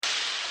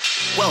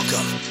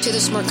Welcome to the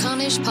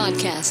Smerconish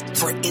Podcast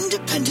for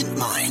independent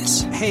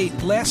minds. Hey,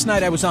 last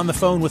night I was on the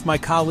phone with my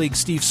colleague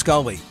Steve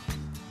Scully,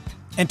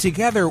 and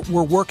together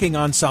we're working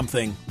on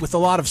something with a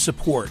lot of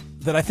support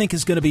that I think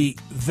is going to be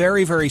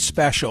very, very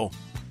special.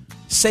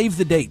 Save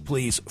the date,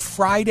 please.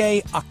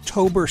 Friday,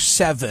 October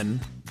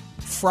 7.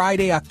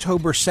 Friday,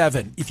 October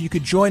 7. If you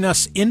could join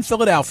us in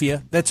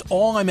Philadelphia, that's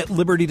all I'm at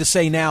liberty to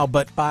say now,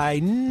 but by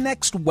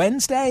next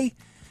Wednesday,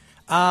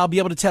 I'll be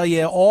able to tell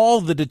you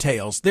all the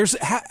details.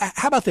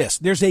 How about this?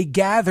 There's a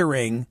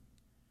gathering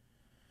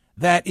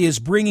that is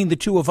bringing the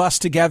two of us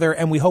together,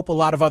 and we hope a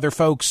lot of other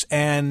folks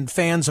and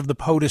fans of the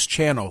POTUS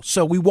channel.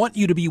 So we want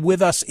you to be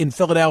with us in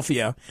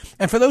Philadelphia.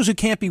 And for those who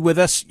can't be with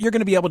us, you're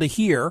going to be able to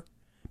hear,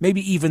 maybe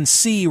even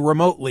see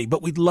remotely,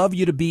 but we'd love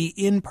you to be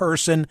in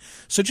person.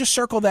 So just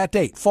circle that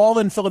date. Fall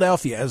in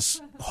Philadelphia,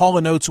 as Hall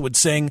 & Oates would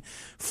sing.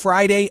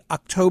 Friday,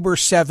 October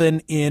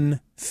 7 in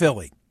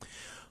Philly.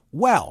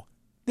 Well,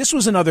 this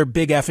was another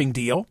big effing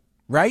deal,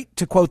 right?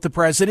 To quote the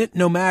president,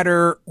 no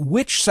matter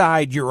which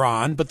side you're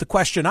on. But the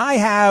question I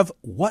have,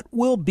 what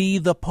will be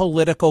the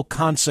political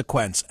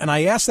consequence? And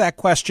I ask that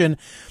question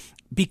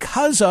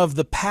because of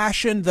the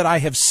passion that I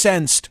have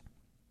sensed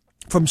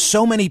from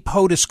so many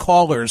POTUS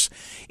callers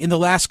in the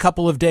last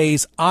couple of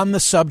days on the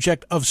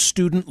subject of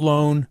student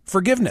loan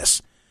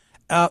forgiveness.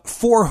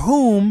 For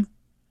whom,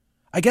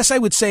 I guess I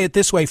would say it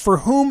this way, for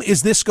whom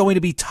is this going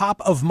to be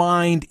top of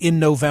mind in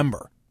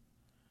November?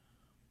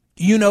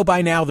 You know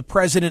by now the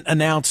president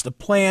announced a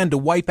plan to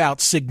wipe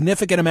out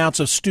significant amounts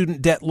of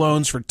student debt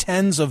loans for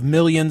tens of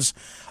millions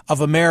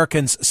of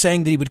Americans,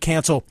 saying that he would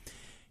cancel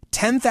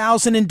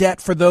 $10,000 in debt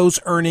for those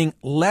earning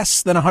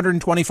less than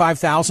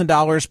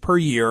 $125,000 per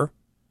year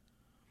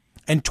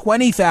and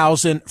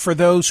 $20,000 for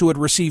those who had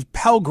received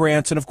Pell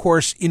Grants. And, of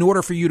course, in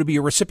order for you to be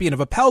a recipient of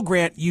a Pell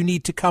Grant, you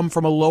need to come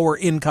from a lower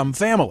income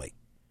family.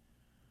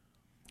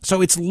 So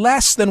it's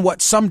less than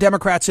what some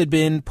Democrats had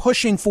been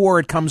pushing for.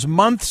 It comes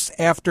months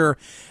after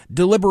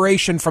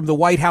deliberation from the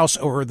White House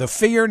over the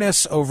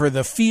fairness, over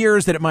the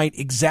fears that it might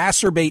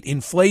exacerbate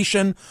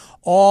inflation,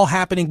 all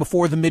happening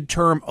before the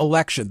midterm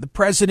election. The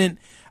president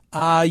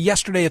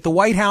yesterday at the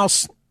White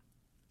House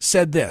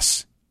said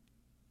this.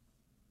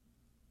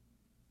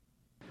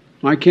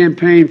 My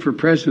campaign for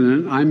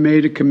president, I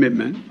made a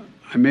commitment.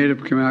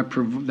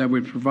 That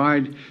would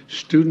provide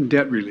student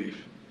debt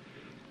relief.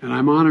 And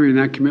I'm honoring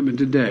that commitment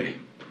today.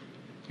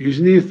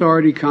 Using the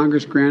authority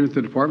Congress granted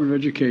the Department of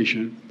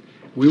Education,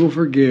 we will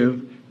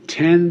forgive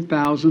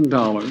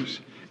 $10,000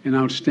 in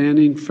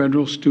outstanding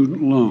federal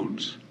student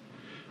loans.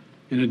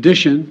 In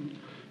addition,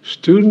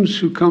 students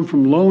who come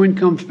from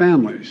low-income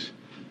families,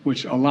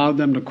 which allowed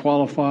them to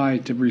qualify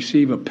to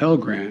receive a Pell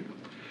Grant,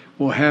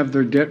 will have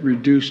their debt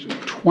reduced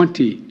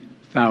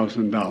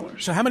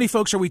 $20,000. So how many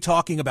folks are we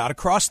talking about?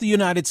 Across the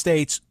United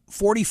States,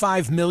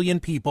 45 million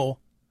people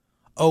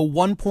owe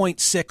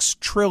 $1.6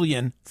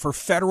 trillion for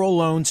federal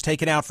loans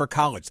taken out for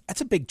college.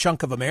 That's a big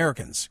chunk of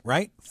Americans,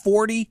 right?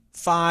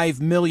 45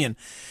 million.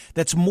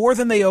 That's more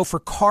than they owe for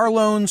car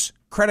loans,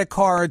 credit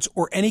cards,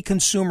 or any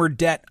consumer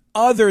debt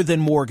other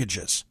than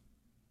mortgages.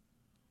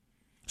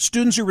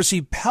 Students who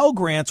receive Pell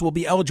Grants will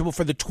be eligible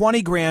for the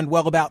 $20,000,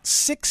 while about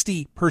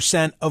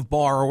 60% of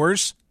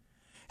borrowers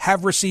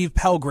have received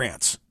Pell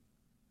Grants.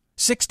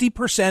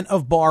 60%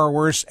 of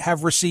borrowers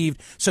have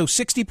received, so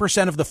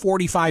 60% of the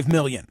 45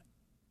 million.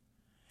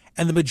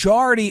 And the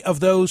majority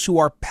of those who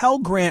are Pell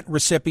Grant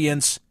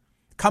recipients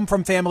come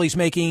from families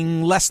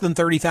making less than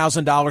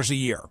 $30,000 a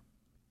year.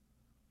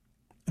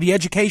 The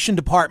Education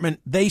Department,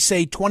 they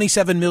say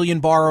 27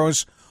 million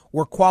borrowers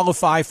will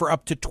qualify for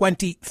up to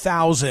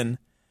 $20,000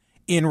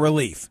 in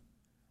relief.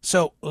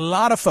 So a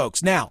lot of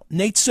folks. Now,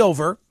 Nate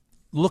Silver,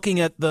 looking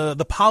at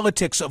the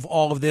politics of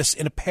all of this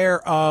in a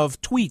pair of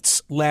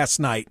tweets last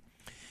night.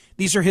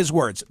 These are his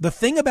words. The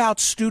thing about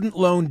student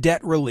loan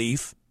debt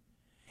relief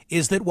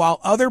is that while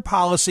other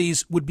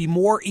policies would be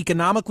more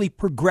economically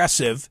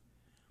progressive,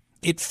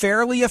 it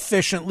fairly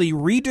efficiently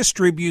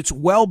redistributes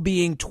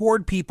well-being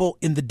toward people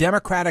in the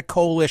Democratic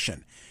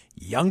coalition.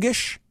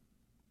 Youngish,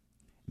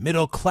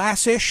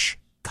 middle-classish,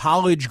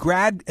 college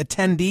grad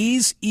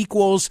attendees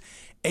equals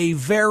a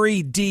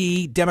very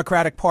D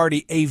Democratic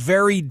Party, a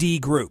very D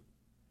group.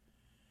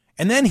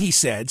 And then he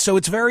said, so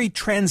it's very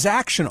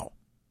transactional.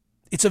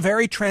 It's a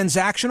very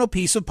transactional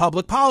piece of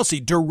public policy,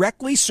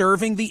 directly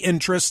serving the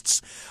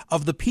interests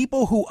of the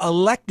people who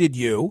elected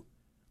you.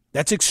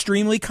 That's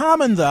extremely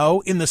common,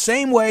 though, in the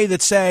same way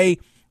that, say,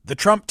 the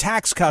Trump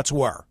tax cuts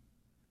were.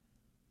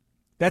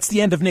 That's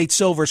the end of Nate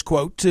Silver's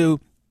quote. To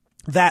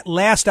that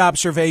last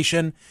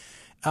observation,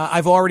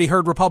 I've already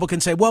heard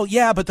Republicans say, well,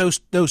 yeah, but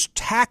those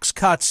tax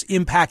cuts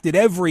impacted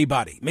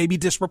everybody, maybe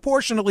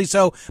disproportionately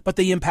so, but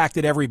they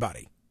impacted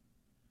everybody.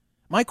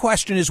 My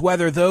question is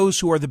whether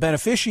those who are the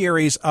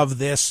beneficiaries of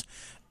this,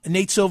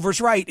 Nate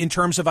Silver's right in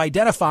terms of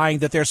identifying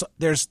that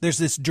there's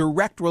this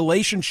direct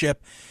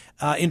relationship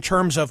in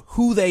terms of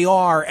who they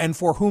are and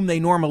for whom they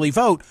normally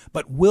vote,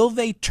 but will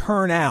they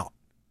turn out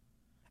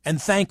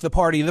and thank the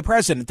party of the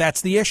president?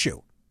 That's the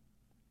issue.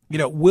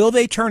 Will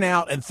they turn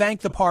out and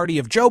thank the party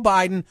of Joe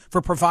Biden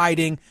for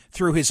providing,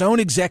 through his own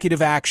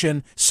executive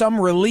action, some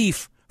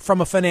relief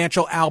from a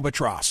financial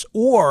albatross?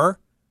 Or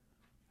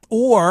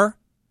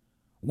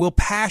will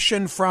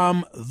passion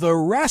from the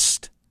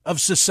rest of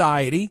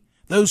society,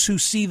 those who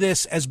see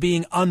this as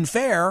being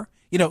unfair,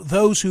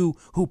 those who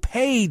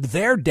paid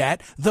their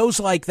debt, those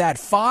like that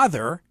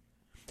father?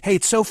 Hey,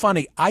 it's so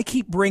funny. I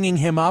keep bringing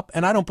him up,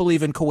 and I don't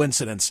believe in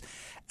coincidence.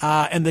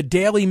 And the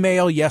Daily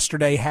Mail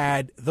yesterday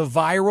had the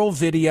viral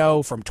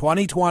video from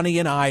 2020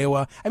 in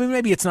Iowa. I mean,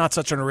 maybe it's not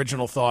such an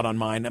original thought on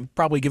mine. I'm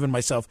probably giving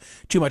myself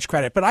too much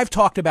credit, but I've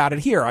talked about it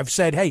here. I've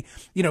said, hey,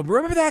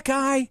 remember that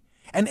guy?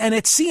 And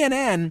at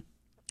CNN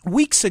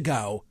weeks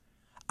ago,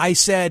 I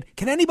said,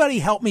 can anybody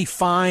help me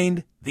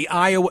find the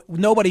Iowa?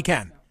 Nobody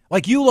can.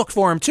 Like, you looked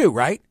for him too,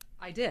 right?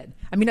 I did.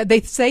 I mean,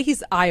 they say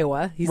he's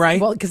Iowa. Right.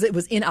 Well, because it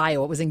was in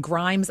Iowa. It was in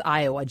Grimes,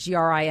 Iowa,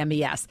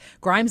 Grimes.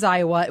 Grimes,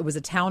 Iowa. It was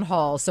a town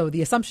hall. So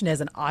the assumption is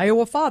an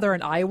Iowa father,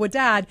 an Iowa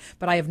dad,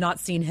 but I have not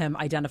seen him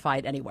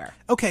identified anywhere.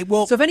 Okay,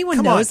 well, so if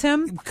anyone knows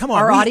him,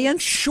 our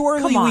audience,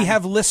 surely we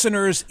have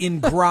listeners in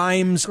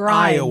Grimes,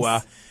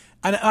 Iowa.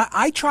 And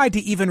I tried to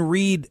even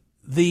read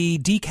the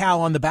decal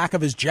on the back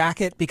of his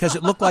jacket because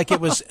it looked like it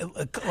was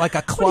like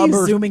a club. What,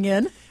 are you zooming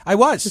in? I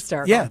was.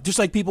 Hysterical. Yeah, just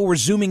like people were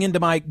zooming into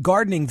my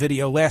gardening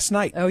video last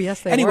night. Oh,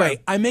 yes, they Anyway,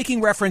 were. I'm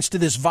making reference to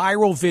this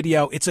viral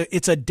video. It's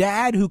a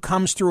dad who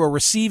comes through a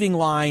receiving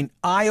line,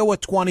 Iowa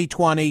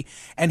 2020,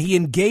 and he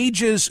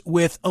engages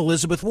with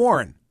Elizabeth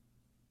Warren.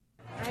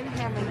 I'm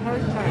having her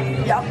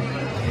turn. Yep.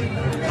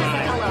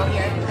 Hello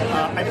here.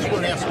 I just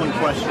want to ask one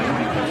question.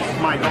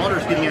 My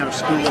daughter's getting out of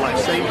school. I've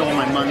saved all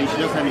my money. She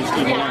doesn't have any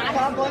student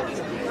loans.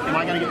 Am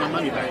I going to get my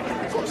money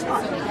back? Of course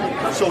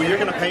not. So you're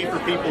going to pay for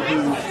people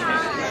who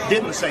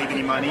didn't save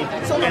any money,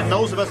 and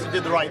those of us that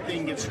did the right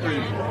thing get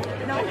screwed.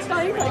 No, it's not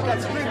anybody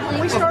got screwed.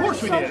 When we Of started,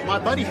 course we did. My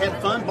buddy had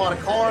fun, bought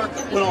a car,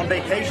 went on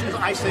vacations.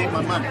 I saved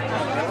my money.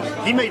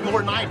 He made more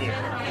than I did.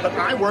 But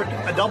I worked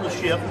a double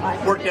shift,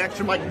 worked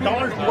extra. My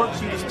daughter's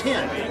worksheet is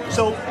 10.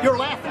 So you're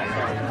laughing.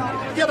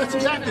 Yeah, that's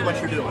exactly what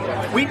you're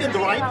doing. We did the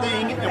right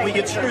thing, and we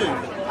get screwed.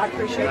 I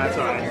appreciate That's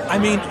all right.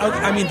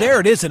 I mean,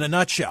 there it is in a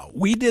nutshell.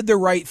 We did the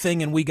right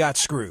thing and we got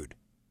screwed.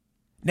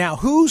 Now,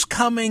 who's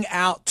coming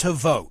out to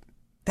vote?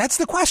 That's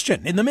the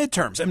question in the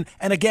midterms.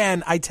 And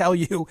again, I tell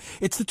you,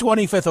 it's the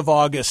 25th of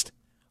August.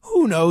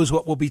 Who knows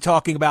what we'll be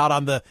talking about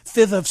on the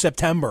 5th of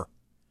September,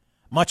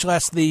 much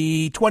less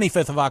the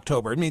 25th of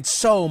October. I mean,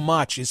 so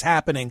much is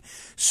happening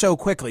so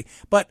quickly.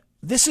 But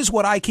this is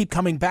what I keep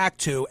coming back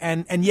to.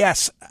 And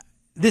yes,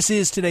 this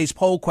is today's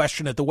poll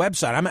question at the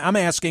website. I'm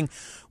asking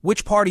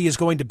which party is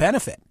going to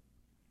benefit.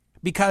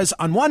 Because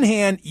on one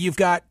hand, you've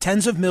got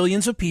tens of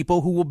millions of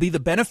people who will be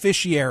the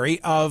beneficiary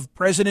of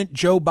President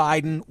Joe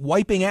Biden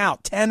wiping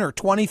out $10,000 or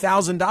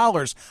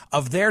 $20,000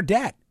 of their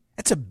debt.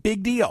 That's a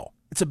big deal.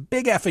 It's a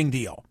big effing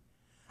deal.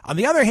 On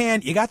the other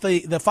hand, you got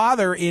the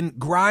father in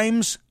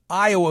Grimes,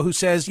 Iowa, who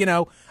says,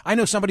 I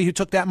know somebody who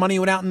took that money,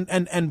 went out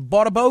and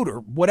bought a boat or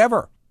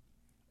whatever.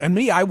 And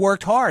me, I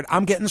worked hard.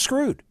 I'm getting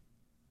screwed.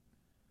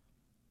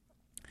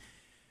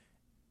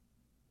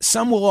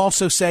 Some will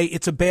also say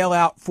it's a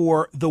bailout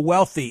for the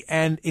wealthy,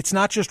 and it's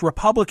not just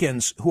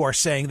Republicans who are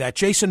saying that.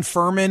 Jason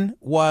Furman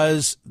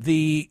was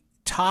the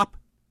top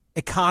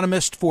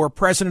economist for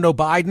President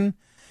Biden.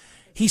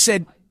 He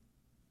said,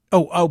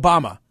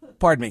 Obama,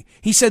 pardon me.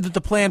 He said that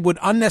the plan would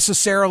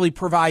unnecessarily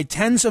provide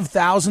tens of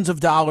thousands of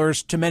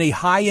dollars to many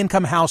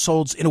high-income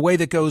households in a way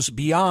that goes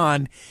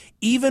beyond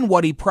even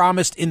what he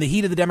promised in the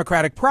heat of the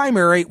Democratic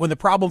primary when the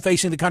problem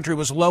facing the country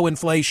was low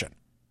inflation.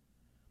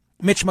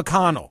 Mitch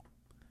McConnell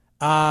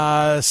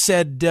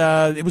said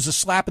it was a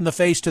slap in the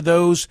face to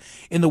those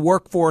in the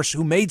workforce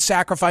who made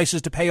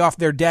sacrifices to pay off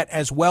their debt,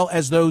 as well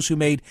as those who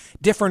made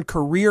different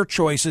career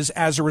choices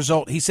as a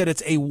result. He said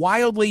it's a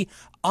wildly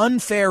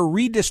unfair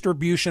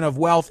redistribution of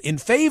wealth in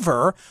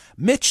favor,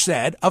 Mitch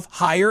said, of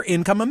higher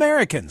income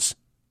Americans.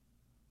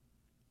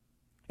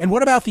 And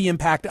what about the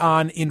impact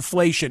on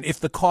inflation if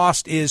the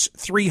cost is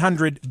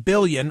 $300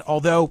 billion,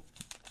 although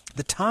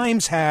the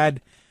Times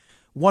had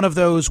one of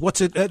those,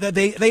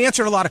 they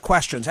answered a lot of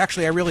questions.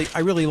 Actually, I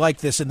really like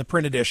this in the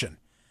print edition.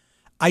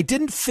 I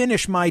didn't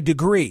finish my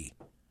degree.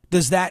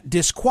 Does that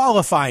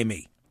disqualify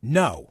me?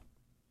 No.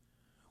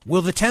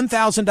 Will the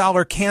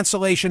 $10,000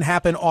 cancellation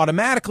happen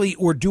automatically,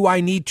 or do I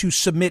need to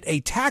submit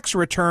a tax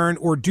return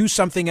or do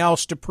something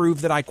else to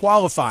prove that I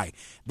qualify?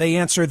 They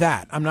answer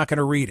that. I'm not going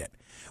to read it.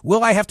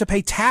 Will I have to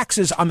pay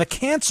taxes on the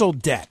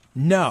canceled debt?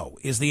 No,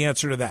 is the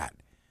answer to that.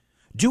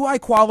 Do I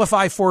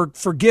qualify for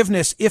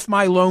forgiveness if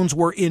my loans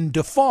were in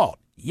default?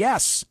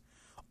 Yes.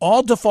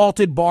 All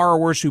defaulted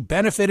borrowers who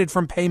benefited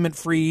from payment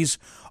freeze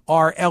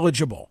are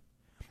eligible.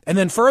 And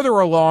then further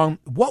along,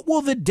 what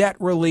will the debt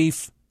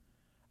relief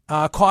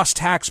cost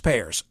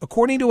taxpayers?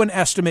 According to an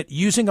estimate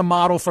using a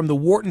model from the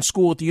Wharton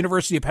School at the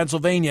University of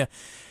Pennsylvania,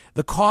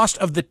 the cost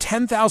of the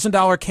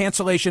 $10,000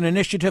 cancellation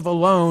initiative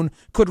alone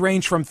could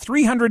range from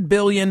 $300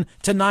 billion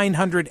to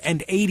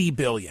 $980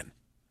 billion.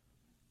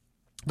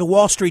 The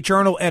Wall Street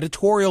Journal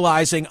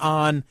editorializing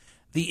on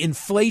the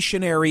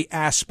inflationary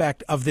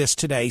aspect of this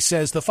today,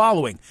 says the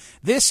following.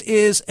 This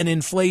is an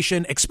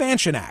Inflation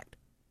Expansion Act.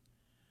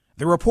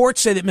 The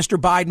reports say that Mr.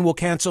 Biden will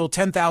cancel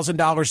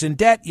 $10,000 in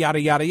debt, yada,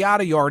 yada,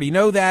 yada. You already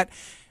know that.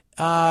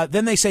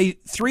 Then they say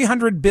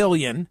 $300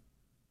 billion,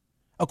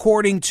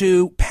 according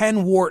to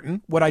Penn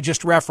Wharton, what I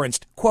just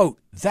referenced. Quote,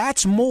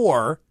 that's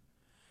more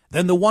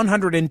than the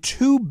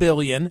 $102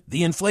 billion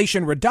the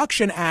Inflation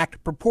Reduction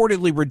Act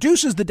purportedly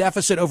reduces the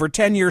deficit over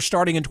 10 years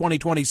starting in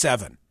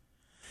 2027.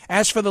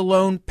 As for the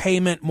loan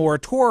payment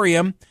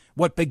moratorium,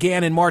 what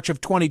began in March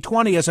of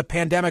 2020 as a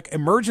pandemic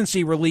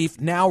emergency relief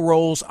now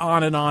rolls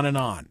on and on and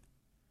on.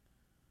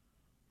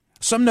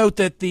 Some note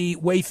that the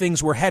way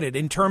things were headed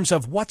in terms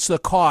of what's the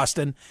cost,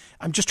 and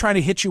I'm just trying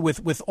to hit you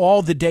with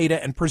all the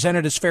data and present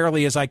it as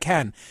fairly as I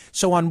can.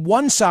 So on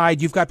one side,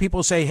 you've got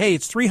people say, hey,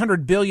 it's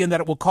 $300 billion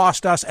that it will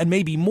cost us and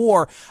maybe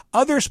more.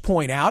 Others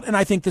point out, and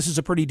I think this is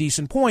a pretty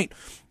decent point,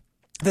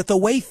 that the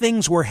way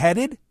things were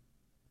headed,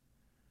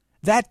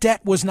 that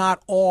debt was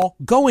not all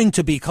going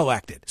to be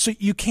collected. So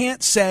you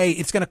can't say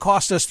it's going to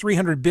cost us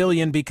 $300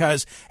 billion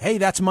because, hey,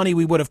 that's money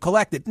we would have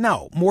collected.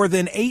 No, more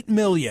than 8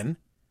 million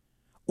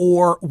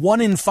or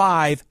 1 in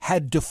 5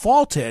 had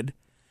defaulted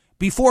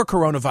before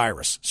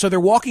coronavirus. So they're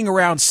walking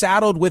around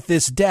saddled with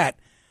this debt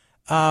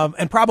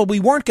and probably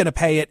weren't going to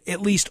pay it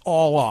at least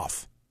all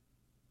off.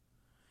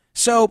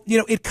 So,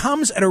 it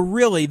comes at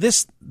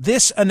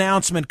this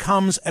announcement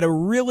comes at a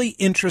really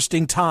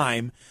interesting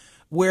time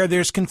where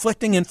there's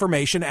conflicting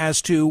information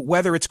as to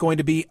whether it's going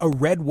to be a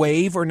red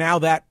wave or now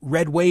that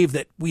red wave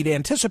that we'd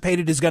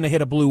anticipated is going to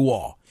hit a blue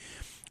wall.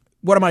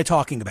 What am I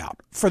talking about?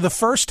 For the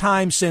first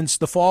time since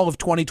the fall of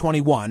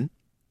 2021,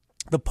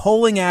 the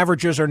polling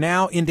averages are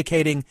now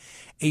indicating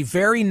a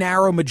very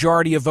narrow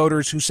majority of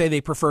voters who say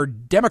they prefer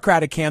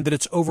Democratic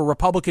candidates over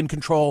Republican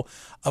control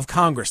of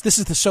Congress. This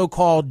is the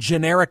so-called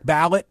generic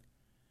ballot.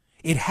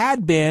 It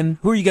had been,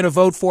 who are you going to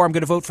vote for? I'm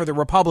going to vote for the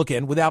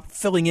Republican without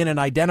filling in an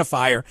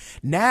identifier.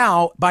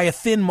 Now, by a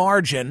thin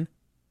margin,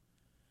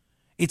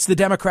 it's the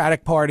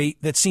Democratic Party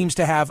that seems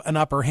to have an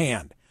upper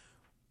hand.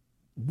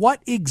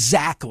 What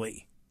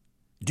exactly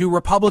do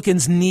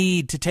Republicans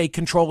need to take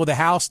control of the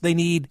House? They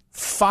need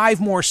 5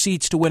 more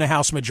seats to win a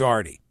House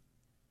majority.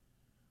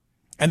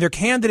 And their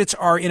candidates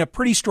are in a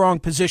pretty strong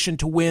position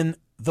to win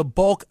the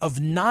bulk of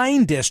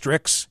 9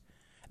 districts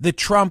that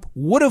Trump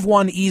would have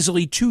won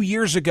easily 2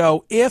 years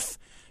ago if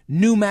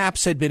new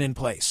maps had been in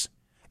place.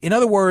 In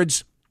other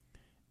words,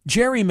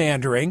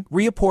 gerrymandering,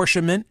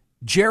 reapportionment,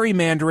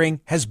 gerrymandering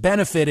has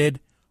benefited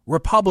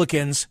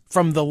Republicans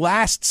from the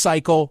last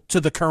cycle to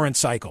the current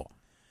cycle.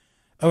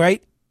 All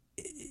right?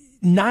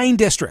 9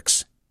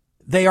 districts.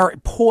 They are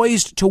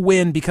poised to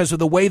win because of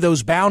the way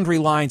those boundary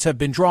lines have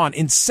been drawn.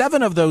 In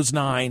 7 of those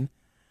 9,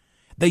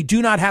 they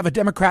do not have a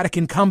Democratic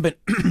incumbent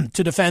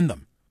to defend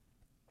them.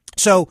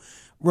 So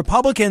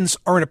Republicans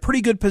are in a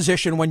pretty good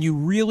position when you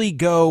really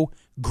go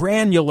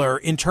granular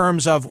in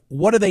terms of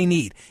what do they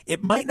need.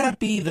 It might not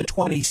be the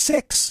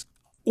 26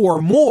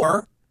 or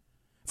more.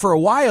 For a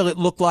while, it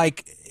looked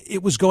like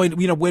it was going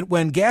to,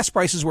 when gas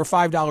prices were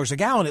 $5 a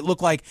gallon, it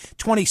looked like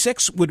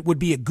 26 would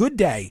be a good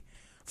day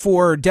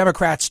for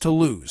Democrats to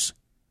lose.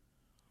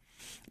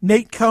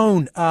 Nate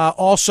Cohn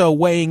also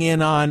weighing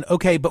in on,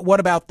 okay, but what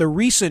about the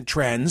recent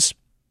trends?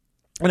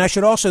 And I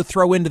should also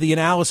throw into the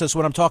analysis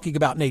when I'm talking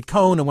about Nate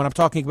Cohn and when I'm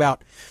talking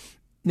about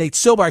Nate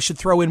Silber, I should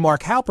throw in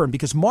Mark Halpern,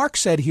 because Mark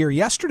said here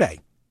yesterday,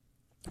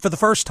 for the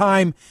first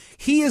time,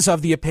 he is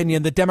of the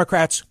opinion that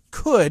Democrats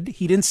could,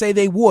 he didn't say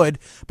they would,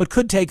 but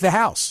could take the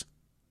House.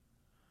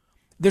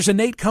 There's a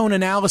Nate Cohn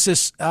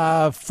analysis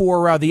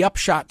for the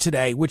Upshot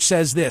today, which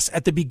says this.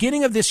 At the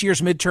beginning of this year's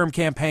midterm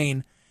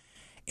campaign,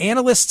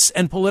 analysts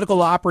and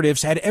political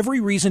operatives had every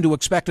reason to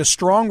expect a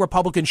strong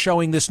Republican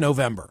showing this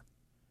November.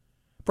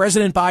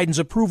 President Biden's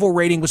approval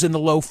rating was in the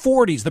low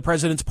 40s. The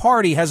president's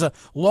party has a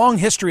long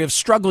history of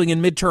struggling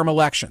in midterm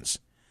elections.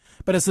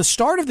 But as the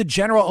start of the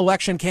general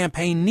election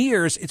campaign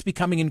nears, it's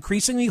becoming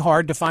increasingly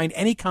hard to find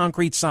any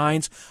concrete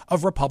signs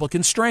of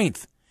Republican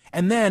strength.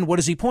 And then what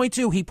does he point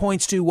to? He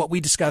points to what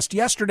we discussed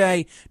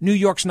yesterday, New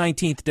York's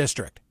 19th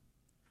district.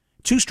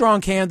 2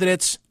 strong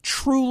candidates,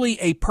 truly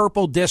a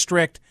purple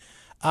district,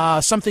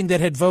 something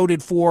that had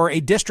voted for a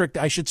district,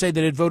 I should say,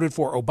 that had voted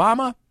for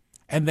Obama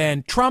and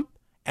then Trump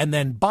and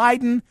then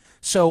Biden.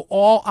 So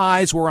all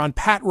eyes were on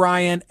Pat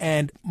Ryan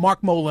and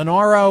Mark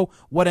Molinaro.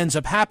 What ends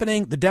up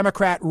happening? The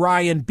Democrat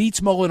Ryan beats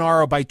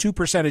Molinaro by 2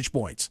 percentage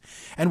points.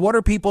 And what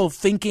are people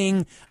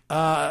thinking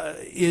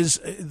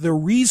is the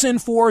reason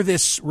for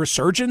this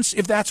resurgence,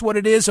 if that's what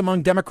it is,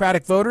 among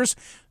Democratic voters?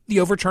 The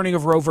overturning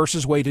of Roe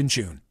versus Wade in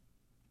June.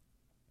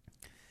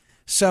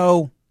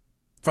 So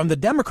from the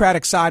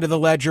Democratic side of the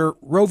ledger,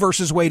 Roe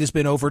versus Wade has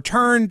been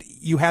overturned.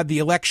 You had the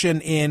election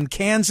in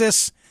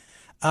Kansas.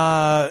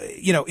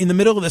 In the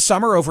middle of the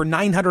summer, over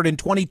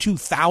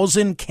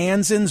 922,000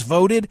 Kansans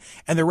voted,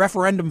 and the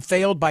referendum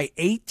failed by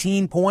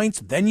 18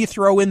 points. Then you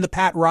throw in the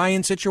Pat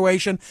Ryan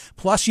situation.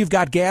 Plus, you've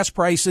got gas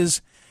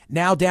prices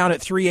now down at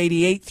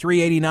 $3.88,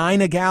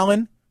 $3.89 a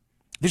gallon.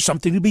 There's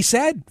something to be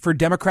said for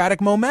Democratic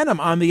momentum.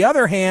 On the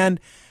other hand,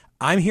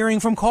 I'm hearing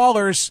from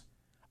callers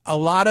a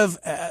lot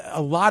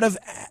of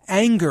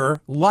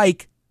anger,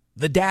 like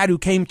the dad who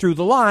came through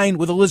the line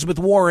with Elizabeth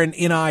Warren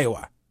in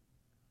Iowa.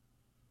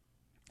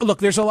 Look,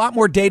 there's a lot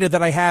more data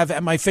that I have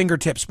at my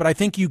fingertips, but I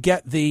think you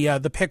get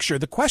the picture.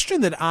 The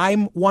question that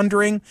I'm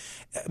wondering,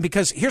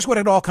 because here's what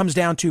it all comes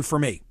down to for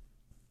me.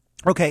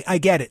 Okay, I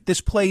get it. This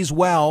plays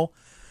well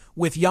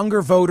with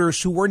younger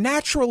voters who were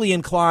naturally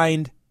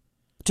inclined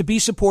to be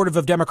supportive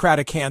of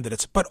Democratic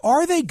candidates, but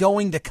are they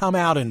going to come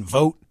out and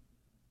vote?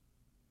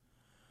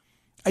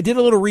 I did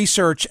a little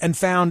research and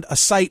found a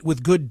site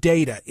with good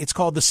data. It's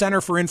called the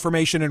Center for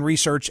Information and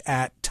Research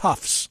at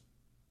Tufts.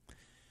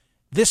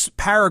 This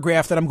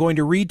paragraph that I'm going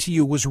to read to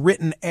you was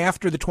written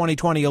after the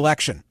 2020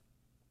 election.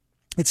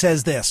 It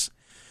says this: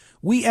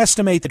 we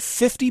estimate that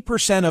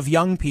 50% of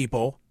young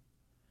people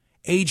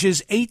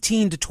ages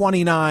 18 to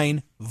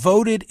 29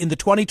 voted in the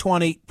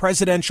 2020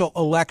 presidential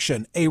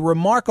election, a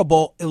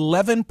remarkable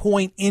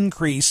 11-point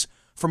increase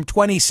from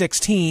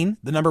 2016.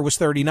 The number was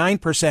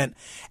 39%,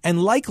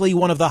 and likely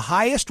one of the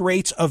highest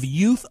rates of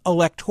youth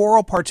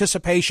electoral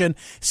participation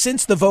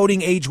since the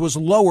voting age was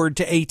lowered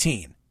to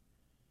 18.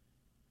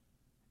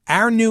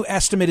 Our new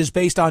estimate is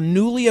based on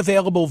newly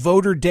available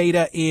voter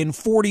data in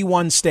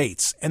 41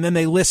 states, and then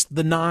they list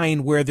the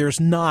 9 where there's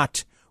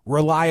not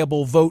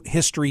reliable vote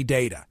history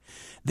data.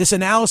 This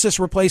analysis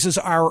replaces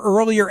our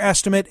earlier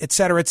estimate, et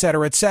cetera, et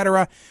cetera, et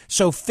cetera.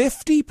 So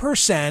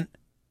 50%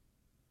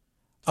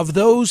 of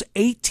those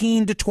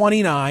 18 to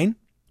 29,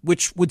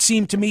 which would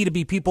seem to me to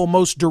be people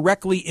most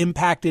directly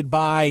impacted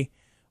by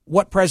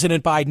what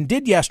President Biden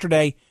did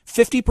yesterday,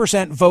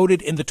 50%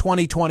 voted in the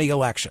 2020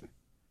 election.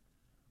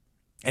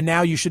 And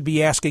now you should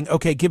be asking,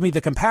 okay, give me the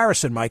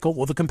comparison, Michael.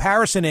 Well, the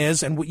comparison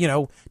is, and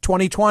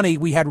 2020,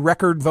 we had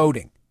record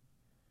voting.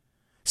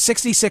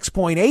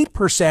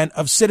 66.8%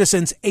 of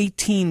citizens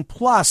 18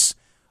 plus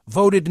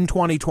voted in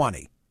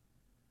 2020.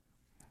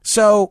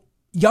 So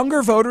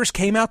younger voters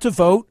came out to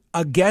vote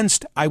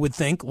against, I would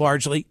think,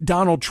 largely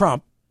Donald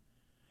Trump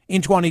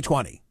in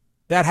 2020.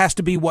 That has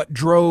to be what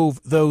drove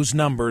those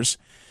numbers.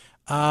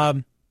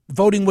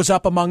 Voting was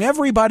up among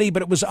everybody,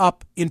 but it was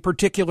up in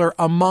particular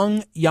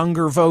among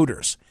younger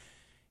voters.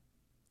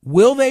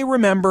 Will they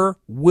remember?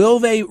 Will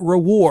they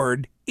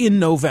reward in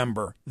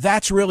November?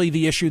 That's really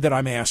the issue that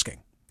I'm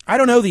asking. I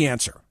don't know the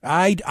answer.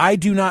 I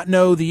do not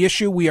know the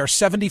issue. We are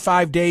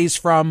 75 days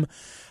from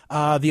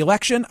the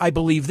election. I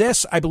believe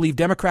this. I believe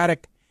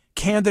Democratic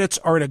candidates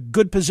are in a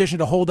good position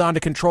to hold on to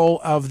control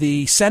of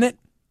the Senate.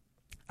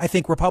 I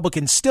think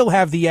Republicans still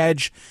have the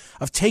edge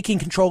of taking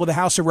control of the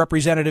House of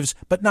Representatives,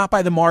 but not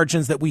by the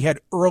margins that we had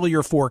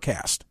earlier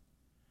forecast.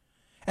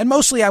 And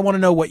mostly I want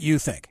to know what you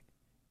think.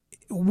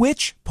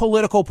 Which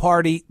political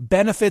party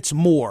benefits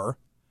more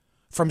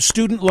from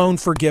student loan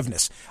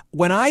forgiveness?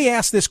 When I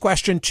asked this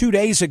question 2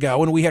 days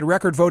ago, and we had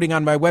record voting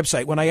on my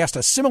website, when I asked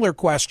a similar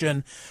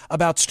question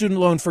about student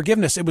loan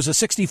forgiveness, it was a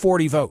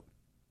 60-40 vote.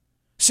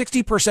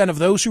 60% of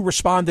those who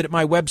responded at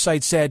my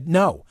website said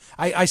no.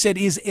 I said,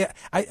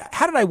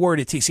 how did I word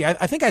it, TC?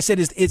 I think I said,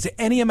 is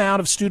any amount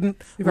of student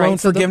loan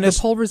forgiveness?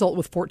 The poll result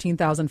with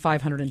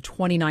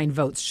 14,529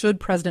 votes. Should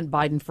President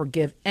Biden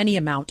forgive any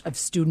amount of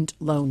student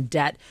loan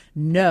debt?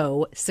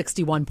 No,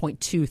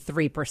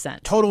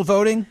 61.23%. Total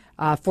voting?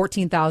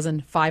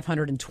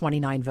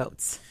 14,529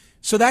 votes.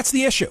 So that's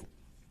the issue.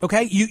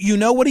 Okay, you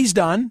know what he's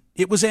done.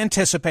 It was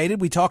anticipated.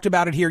 We talked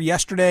about it here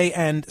yesterday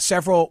and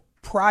several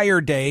prior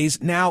days.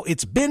 Now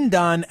it's been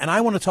done, and I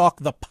want to talk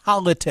the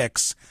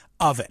politics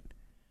of it.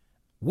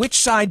 Which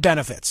side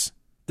benefits?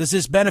 Does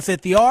this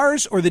benefit the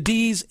R's or the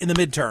D's in the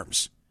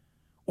midterms?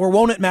 Or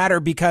won't it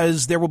matter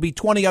because there will be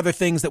 20 other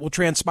things that will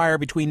transpire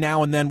between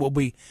now and then will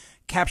be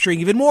capturing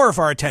even more of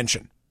our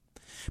attention?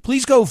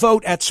 Please go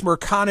vote at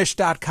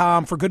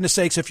Smerconish.com. For goodness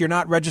sakes, if you're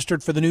not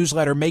registered for the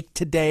newsletter, make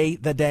today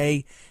the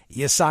day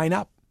you sign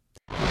up.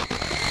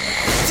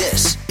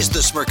 This is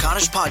the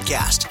Smerconish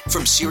Podcast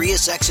from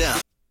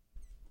SiriusXM.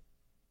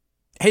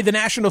 Hey, the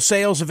national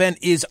sales event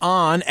is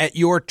on at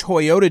your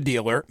Toyota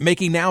dealer,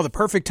 making now the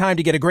perfect time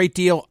to get a great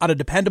deal on a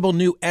dependable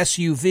new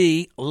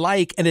SUV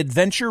like an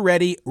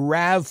adventure-ready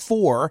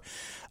RAV4.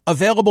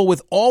 Available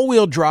with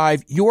all-wheel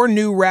drive, your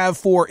new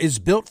RAV4 is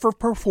built for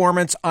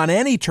performance on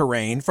any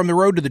terrain, from the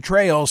road to the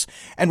trails,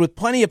 and with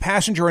plenty of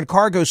passenger and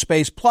cargo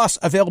space, plus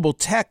available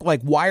tech like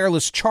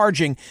wireless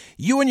charging,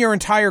 you and your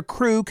entire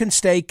crew can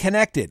stay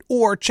connected.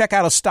 Or check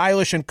out a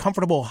stylish and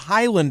comfortable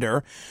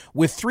Highlander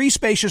with 3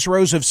 spacious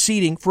rows of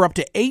seating for up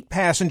to 8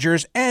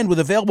 passengers, and with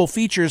available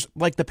features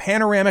like the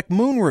panoramic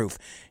moonroof.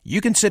 You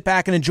can sit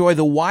back and enjoy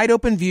the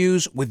wide-open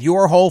views with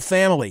your whole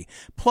family.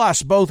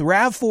 Plus, both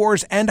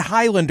RAV4s and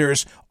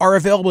Highlanders are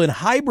available in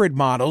hybrid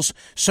models,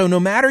 so no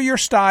matter your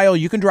style,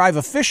 you can drive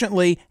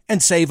efficiently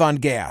and save on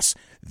gas.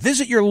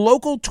 Visit your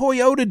local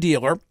Toyota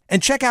dealer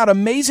and check out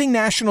amazing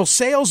national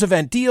sales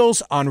event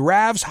deals on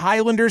RAVs,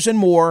 Highlanders, and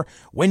more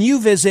when you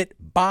visit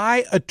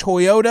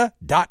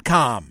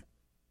buyatoyota.com.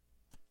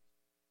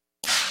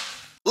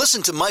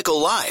 Listen to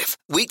Michael live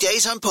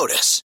weekdays on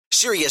POTUS,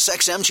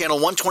 SiriusXM Channel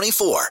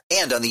 124,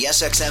 and on the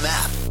SXM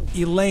app.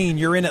 Elaine,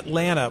 you're in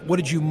Atlanta. What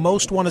did you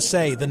most want to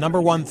say? The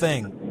number one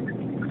thing.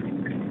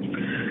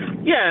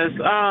 Yes,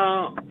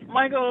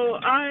 Michael,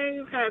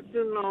 I've had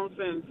student loans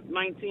since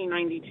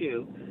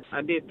 1992.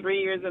 I did 3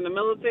 years in the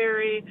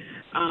military.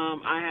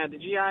 I had the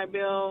GI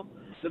Bill.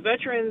 The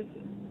veterans,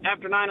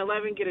 after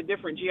 9/11, get a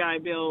different GI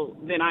Bill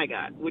than I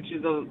got, which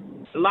is a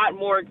lot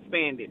more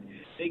expanded.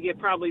 They get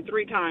probably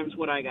 3 times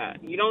what I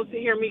got. You don't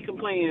hear me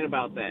complaining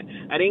about that.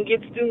 I didn't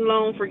get student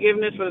loan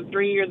forgiveness for the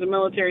 3 years of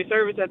military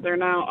service that they're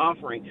now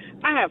offering.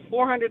 I have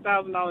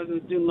 $400,000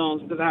 in student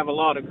loans because I have a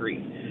law degree.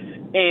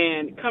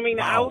 And coming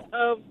out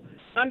of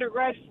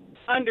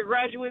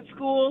undergraduate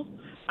school,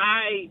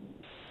 I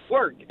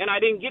worked, and I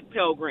didn't get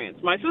Pell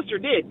Grants. My sister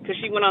did because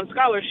she went on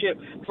scholarship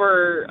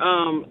for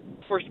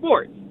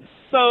sports.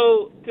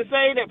 So to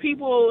say that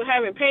people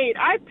haven't paid,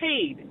 I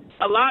paid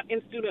a lot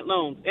in student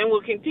loans and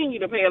will continue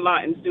to pay a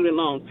lot in student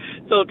loans.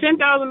 So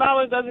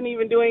 $10,000 doesn't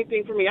even do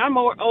anything for me. I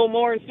owe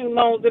more in student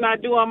loans than I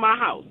do on my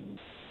house.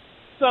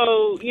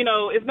 So,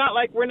 it's not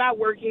like we're not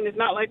working. It's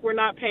not like we're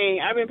not paying.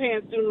 I've been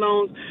paying student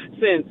loans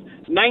since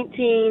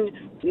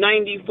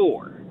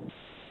 1994.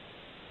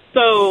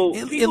 So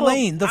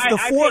Elaine, the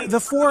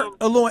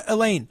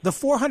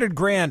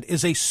 $400,000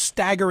 is a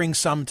staggering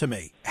sum to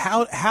me.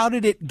 How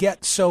did it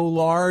get so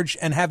large,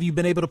 and have you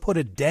been able to put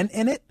a dent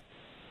in it?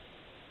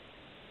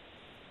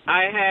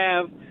 I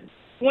have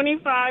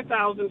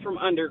 $25,000 from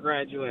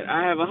undergraduate.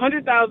 I have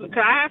 $100,000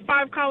 because I have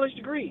 5 college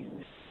degrees.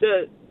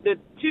 The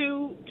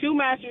two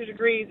master's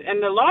degrees,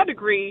 and the law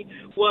degree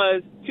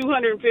was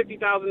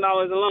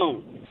 $250,000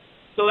 alone.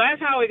 So that's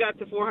how it got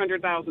to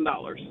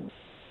 $400,000.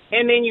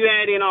 And then you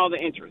add in all the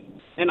interest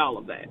and all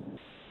of that.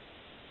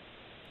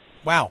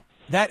 Wow,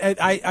 that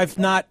I've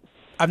not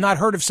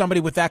heard of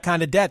somebody with that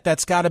kind of debt.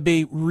 That's got to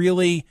be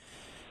really,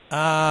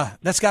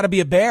 that's got to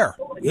be a bear.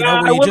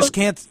 Where you just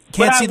can't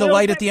see the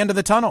light at the end of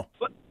the tunnel.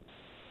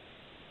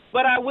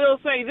 But I will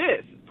say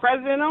this: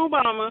 President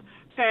Obama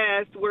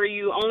passed where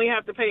you only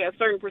have to pay a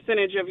certain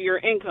percentage of your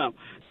income.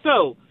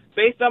 So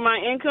based on my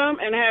income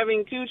and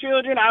having 2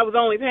 children, I was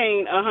only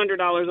paying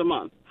 $100 a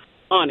month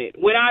on it.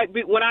 When I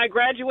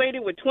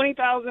graduated with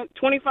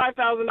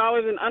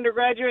 $25,000 in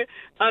undergraduate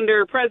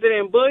under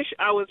President Bush,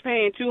 I was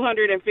paying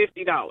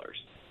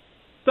 $250.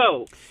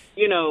 So,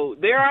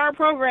 there are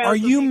programs. Are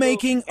you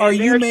making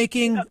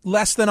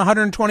less than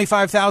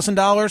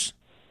 $125,000?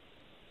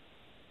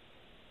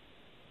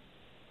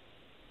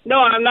 No,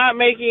 I'm not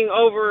making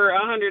over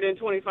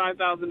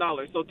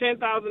 $125,000. So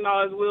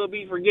 $10,000 will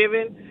be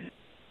forgiven,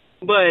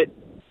 but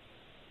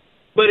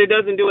it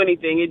doesn't do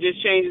anything. It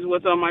just changes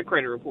what's on my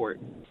credit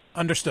report.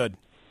 Understood.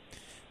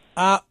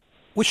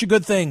 Wish you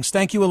good things.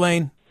 Thank you,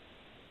 Elaine.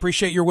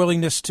 Appreciate your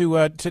willingness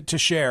to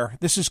share.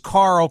 This is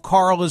Carl.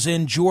 Carl is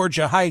in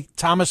Georgia. Hi,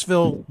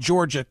 Thomasville,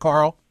 Georgia.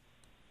 Carl.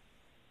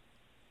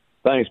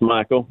 Thanks,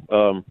 Michael.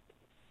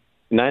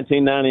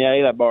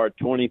 1998, I borrowed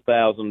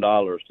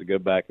 $20,000 to go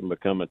back and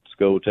become a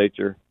school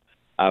teacher.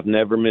 I've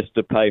never missed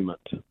a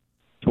payment.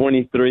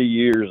 23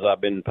 years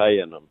I've been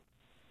paying them,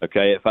 at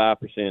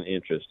 5%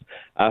 interest.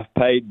 I've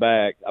paid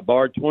back, I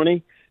borrowed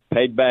 20,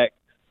 paid back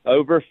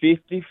over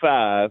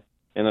 55,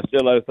 and I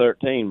still owe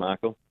 13,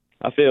 Michael.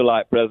 I feel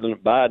like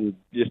President Biden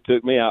just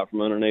took me out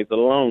from underneath the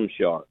loan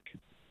shark.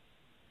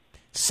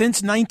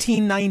 Since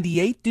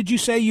 1998, did you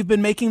say you've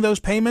been making those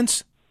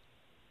payments?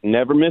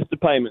 Never missed a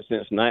payment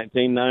since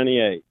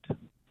 1998.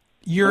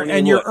 You're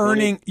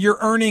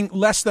earning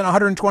less than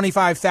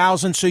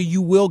 $125,000, so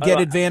you will get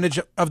advantage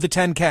of the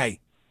 $10K.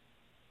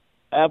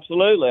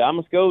 Absolutely, I'm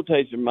a school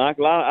teacher,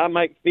 Michael. I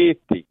make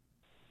 50.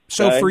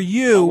 So for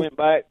you,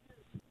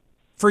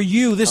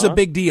 this is a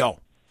big deal.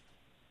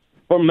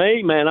 For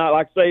me, man,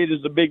 like I say, it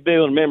is a big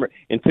deal. And remember,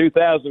 in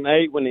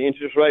 2008, when the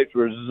interest rates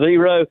were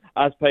 0,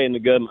 I was paying the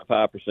government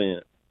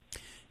 5%.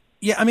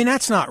 Yeah, I mean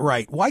that's not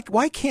right.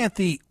 Why can't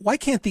the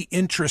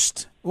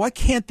interest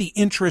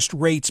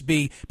rates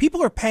be?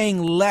 People are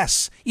paying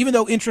less, even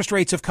though interest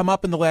rates have come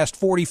up in the last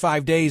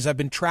 45 days. I've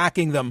been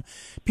tracking them.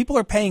 People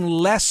are paying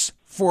less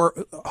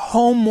for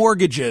home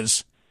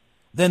mortgages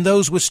than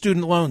those with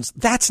student loans.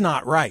 That's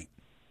not right.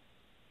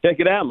 Check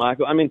it out,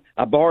 Michael. I mean,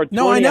 I borrowed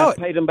 20, I know I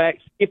paid them back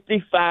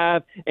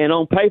 55, and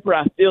on paper,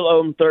 I still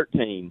owe them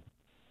 13.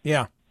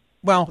 Yeah.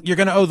 Well, you're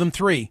going to owe them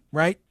 3,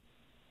 right?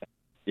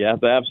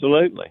 Yes,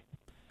 absolutely.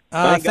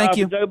 Thank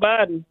you, Joe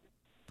Biden.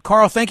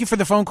 Carl, thank you for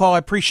the phone call. I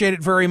appreciate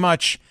it very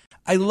much.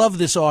 I love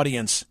this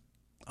audience.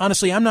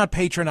 Honestly, I'm not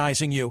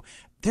patronizing you.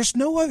 There's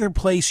no other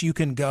place you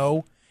can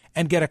go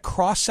and get a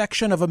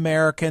cross-section of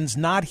Americans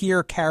not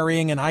here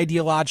carrying an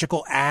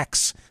ideological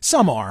axe.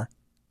 Some are.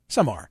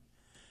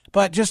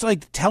 But just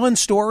like telling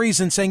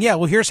stories and saying, yeah,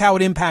 well, here's how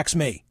it impacts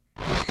me.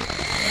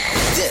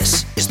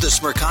 This is the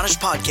Smerconish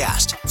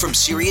Podcast from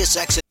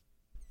SiriusXM.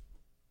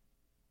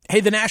 Hey,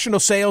 the national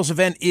sales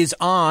event is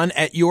on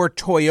at your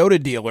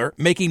Toyota dealer,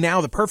 making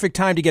now the perfect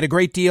time to get a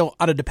great deal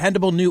on a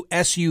dependable new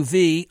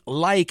SUV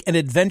like an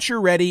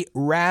adventure-ready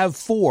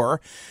RAV4.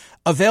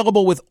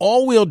 Available with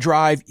all-wheel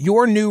drive,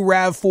 your new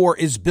RAV4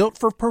 is built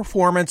for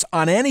performance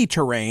on any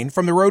terrain,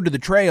 from the road to the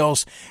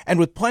trails, and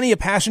with plenty of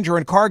passenger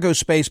and cargo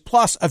space,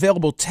 plus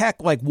available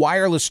tech like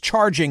wireless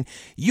charging,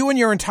 you and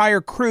your entire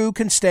crew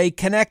can stay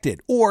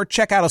connected. Or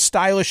check out a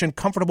stylish and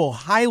comfortable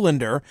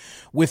Highlander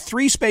with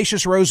 3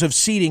 spacious rows of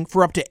seating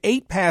for up to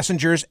 8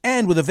 passengers,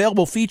 and with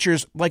available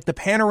features like the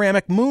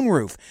panoramic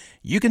moonroof.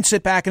 You can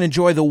sit back and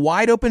enjoy the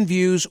wide-open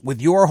views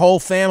with your whole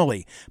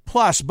family.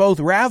 Plus, both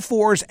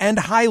RAV4s and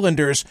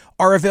Highlanders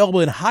are available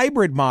in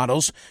hybrid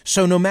models,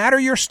 so no matter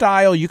your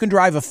style, you can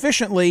drive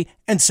efficiently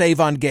and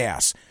save on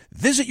gas.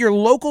 Visit your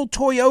local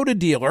Toyota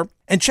dealer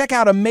and check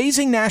out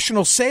amazing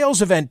national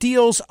sales event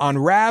deals on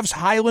RAVs,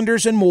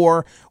 Highlanders, and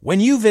more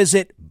when you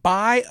visit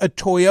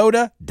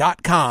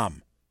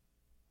buyatoyota.com.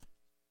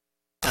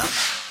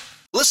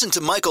 Listen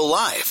to Michael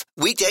live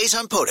weekdays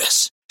on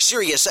POTUS,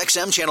 Sirius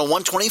XM channel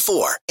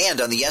 124,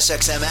 and on the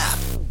SXM app.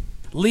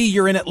 Lee,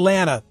 you're in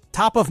Atlanta.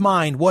 Top of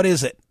mind, what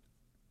is it?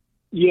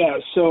 Yeah,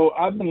 so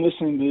I've been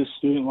listening to this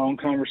student loan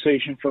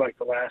conversation for like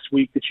the last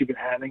week that you've been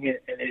having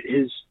it, and it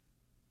has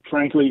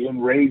frankly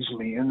enraged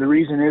me. And the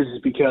reason is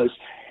because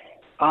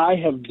I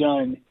have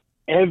done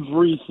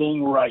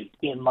everything right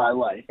in my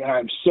life, and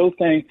I'm so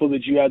thankful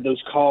that you had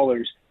those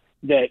callers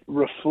that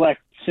reflect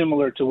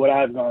similar to what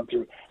I've gone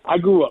through. I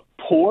grew up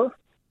poor.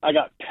 I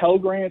got Pell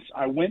Grants.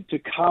 I went to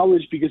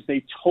college because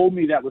they told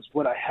me that was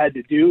what I had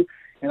to do,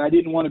 and I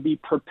didn't want to be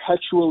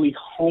perpetually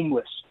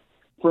homeless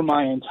for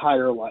my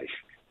entire life.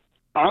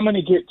 I'm going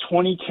to get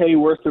 $20K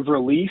worth of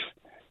relief.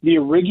 The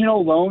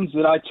original loans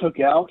that I took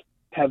out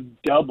have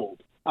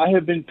doubled. I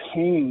have been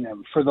paying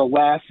them for the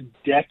last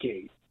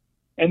decade,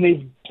 and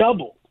they've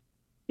doubled.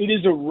 It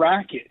is a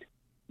racket.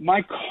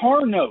 My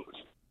car note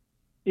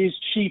is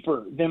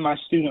cheaper than my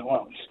student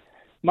loans.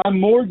 My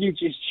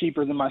mortgage is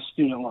cheaper than my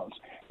student loans.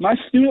 My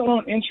student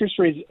loan interest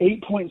rate is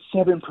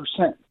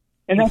 8.7%,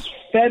 and that's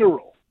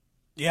federal.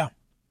 Yeah.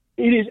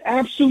 It is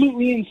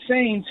absolutely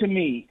insane to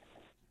me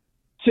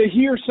to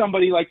hear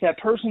somebody like that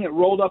person that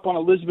rolled up on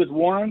Elizabeth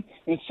Warren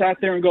and sat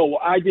there and go,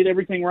 well, I did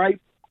everything right.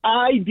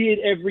 I did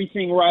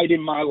everything right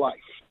in my life.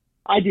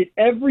 I did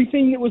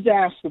everything that was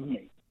asked of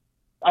me.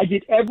 I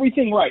did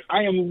everything right.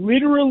 I am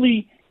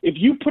literally, if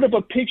you put up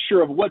a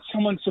picture of what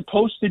someone's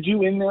supposed to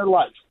do in their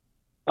life,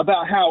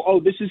 about how,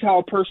 oh, this is how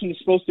a person is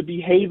supposed to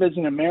behave as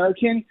an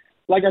American.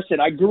 Like I said,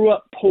 I grew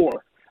up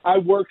poor. I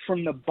worked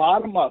from the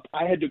bottom up.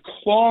 I had to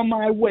claw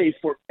my way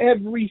for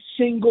every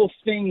single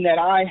thing that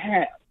I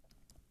have.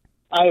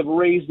 I have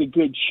raised a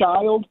good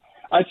child.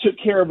 I took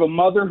care of a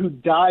mother who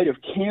died of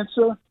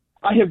cancer.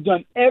 I have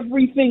done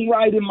everything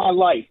right in my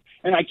life.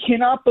 And I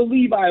cannot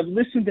believe I have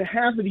listened to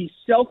half of these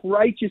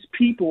self-righteous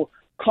people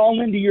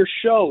call into your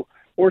show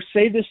or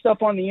say this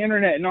stuff on the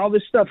internet and all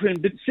this stuff and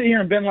sit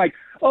here and been like,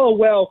 oh,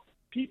 well,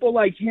 people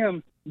like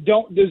him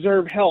don't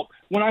deserve help,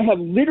 when I have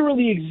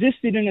literally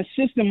existed in a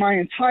system my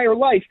entire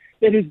life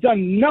that has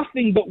done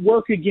nothing but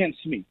work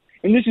against me.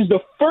 And this is the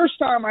first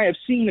time I have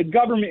seen the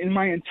government in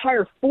my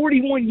entire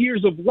 41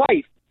 years of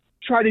life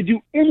try to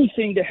do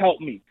anything to help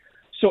me.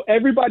 So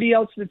everybody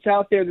else that's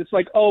out there that's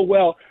like, oh,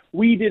 well,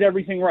 we did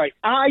everything right.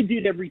 I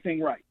did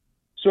everything right.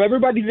 So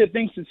everybody that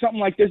thinks that something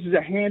like this is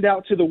a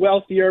handout to the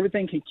wealthy or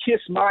everything can kiss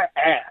my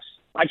ass.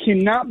 I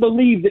cannot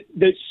believe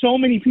that so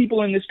many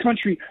people in this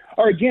country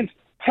are against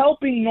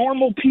helping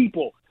normal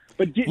people,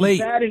 but didn't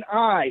bat an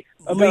eye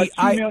about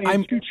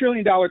 $2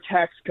 trillion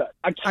tax cut.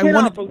 I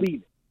cannot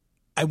believe it.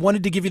 I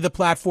wanted to give you the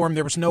platform.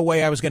 There was no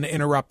way I was going to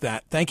interrupt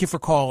that. Thank you for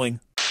calling.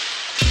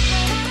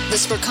 The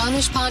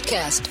Smerconish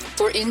Podcast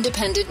for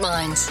independent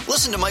minds.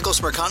 Listen to Michael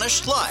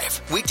Smerconish live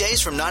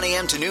weekdays from 9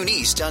 a.m. to noon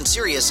East on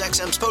Sirius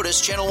XM's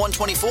POTUS channel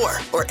 124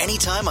 or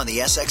anytime on the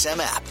SXM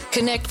app.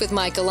 Connect with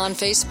Michael on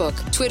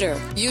Facebook, Twitter,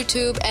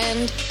 YouTube,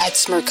 and at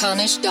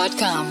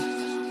Smerconish.com.